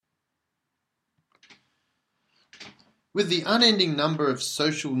With the unending number of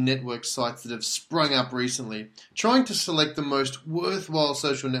social network sites that have sprung up recently, trying to select the most worthwhile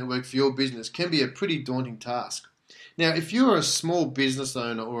social network for your business can be a pretty daunting task. Now, if you're a small business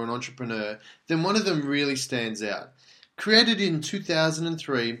owner or an entrepreneur, then one of them really stands out. Created in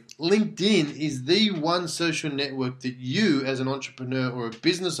 2003, LinkedIn is the one social network that you, as an entrepreneur or a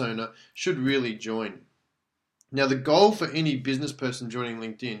business owner, should really join. Now, the goal for any business person joining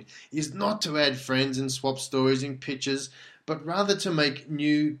LinkedIn is not to add friends and swap stories and pictures, but rather to make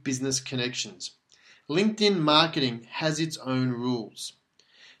new business connections. LinkedIn marketing has its own rules.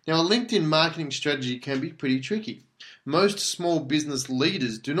 Now, a LinkedIn marketing strategy can be pretty tricky. Most small business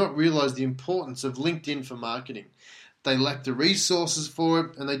leaders do not realize the importance of LinkedIn for marketing. They lack the resources for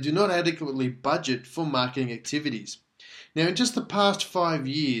it, and they do not adequately budget for marketing activities. Now, in just the past 5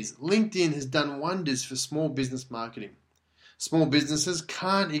 years, LinkedIn has done wonders for small business marketing. Small businesses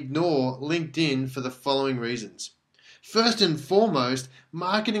can't ignore LinkedIn for the following reasons. First and foremost,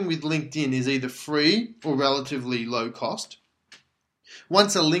 marketing with LinkedIn is either free or relatively low cost.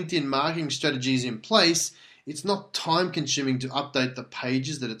 Once a LinkedIn marketing strategy is in place, it's not time consuming to update the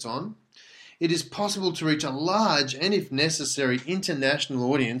pages that it's on. It is possible to reach a large and, if necessary,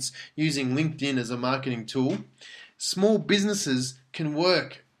 international audience using LinkedIn as a marketing tool. Small businesses can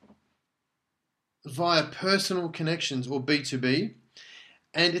work via personal connections or B2B,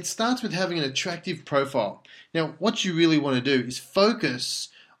 and it starts with having an attractive profile. Now, what you really want to do is focus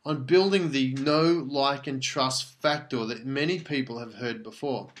on building the know, like, and trust factor that many people have heard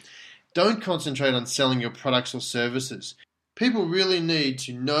before. Don't concentrate on selling your products or services. People really need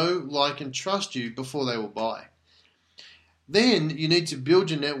to know, like, and trust you before they will buy. Then you need to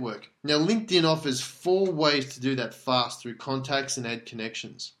build your network. Now, LinkedIn offers 4 ways to do that fast through contacts and add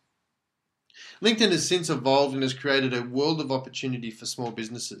connections. LinkedIn has since evolved and has created a world of opportunity for small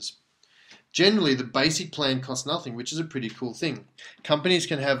businesses. Generally, the basic plan costs nothing, which is a pretty cool thing. Companies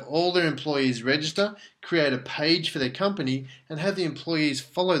can have all their employees register, create a page for their company, and have the employees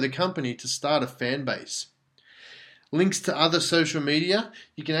follow the company to start a fan base. Links to other social media.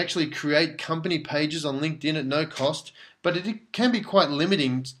 You can actually create company pages on LinkedIn at no cost, but it can be quite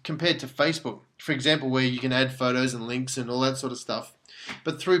limiting compared to Facebook, for example, where you can add photos and links and all that sort of stuff.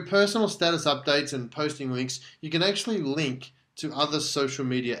 But through personal status updates and posting links, you can actually link to other social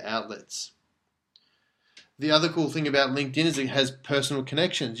media outlets. The other cool thing about LinkedIn is it has personal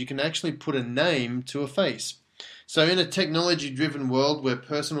connections. You can actually put a name to a face. So in a technology-driven world where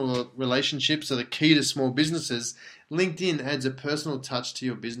personal relationships are the key to small businesses, LinkedIn adds a personal touch to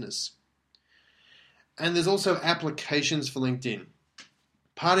your business. And there's also applications for LinkedIn.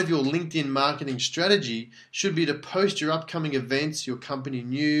 Part of your LinkedIn marketing strategy should be to post your upcoming events, your company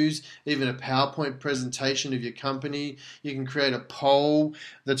news, even a PowerPoint presentation of your company. You can create a poll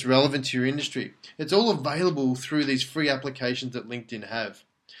that's relevant to your industry. It's all available through these free applications that LinkedIn have.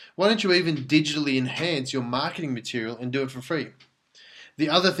 Why don't you even digitally enhance your marketing material and do it for free? The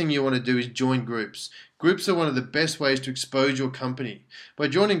other thing you want to do is join groups. Groups are one of the best ways to expose your company. By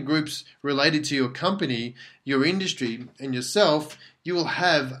joining groups related to your company, your industry, and yourself, you will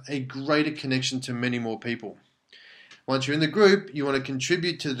have a greater connection to many more people. Once you're in the group, you want to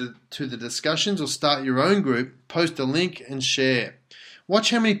contribute to the discussions or start your own group, post a link and share.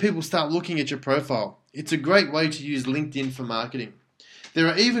 Watch how many people start looking at your profile. It's a great way to use LinkedIn for marketing. There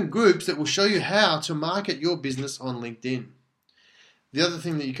are even groups that will show you how to market your business on LinkedIn. The other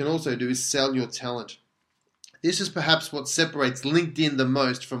thing that you can also do is sell your talent. This is perhaps what separates LinkedIn the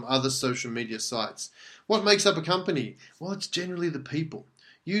most from other social media sites. What makes up a company? Well, it's generally the people.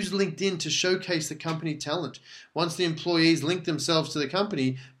 Use LinkedIn to showcase the company talent. Once the employees link themselves to the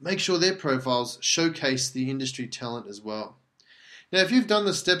company, make sure their profiles showcase the industry talent as well. Now, if you've done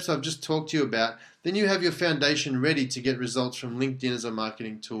the steps I've just talked to you about, then you have your foundation ready to get results from LinkedIn as a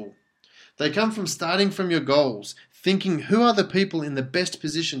marketing tool. They come from starting from your goals, thinking who are the people in the best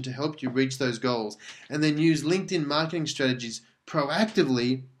position to help you reach those goals, and then use LinkedIn marketing strategies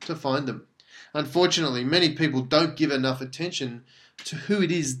proactively to find them. Unfortunately, many people don't give enough attention to who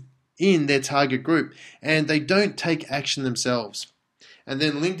it is in their target group, and they don't take action themselves. And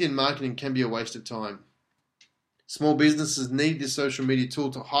then LinkedIn marketing can be a waste of time. Small businesses need this social media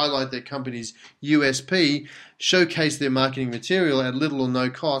tool to highlight their company's USP, showcase their marketing material at little or no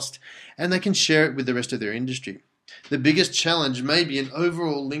cost, and they can share it with the rest of their industry. The biggest challenge may be an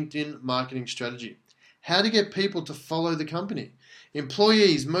overall LinkedIn marketing strategy. How to get people to follow the company.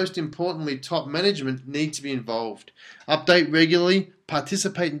 Employees, most importantly top management, need to be involved. Update regularly,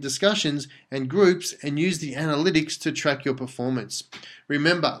 participate in discussions and groups, and use the analytics to track your performance.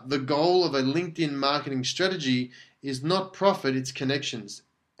 Remember, the goal of a LinkedIn marketing strategy is not profit, it's connections.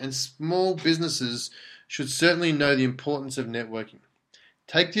 and small businesses should certainly know the importance of networking.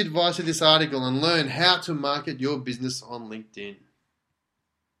 Take the advice of this article and learn how to market your business on LinkedIn.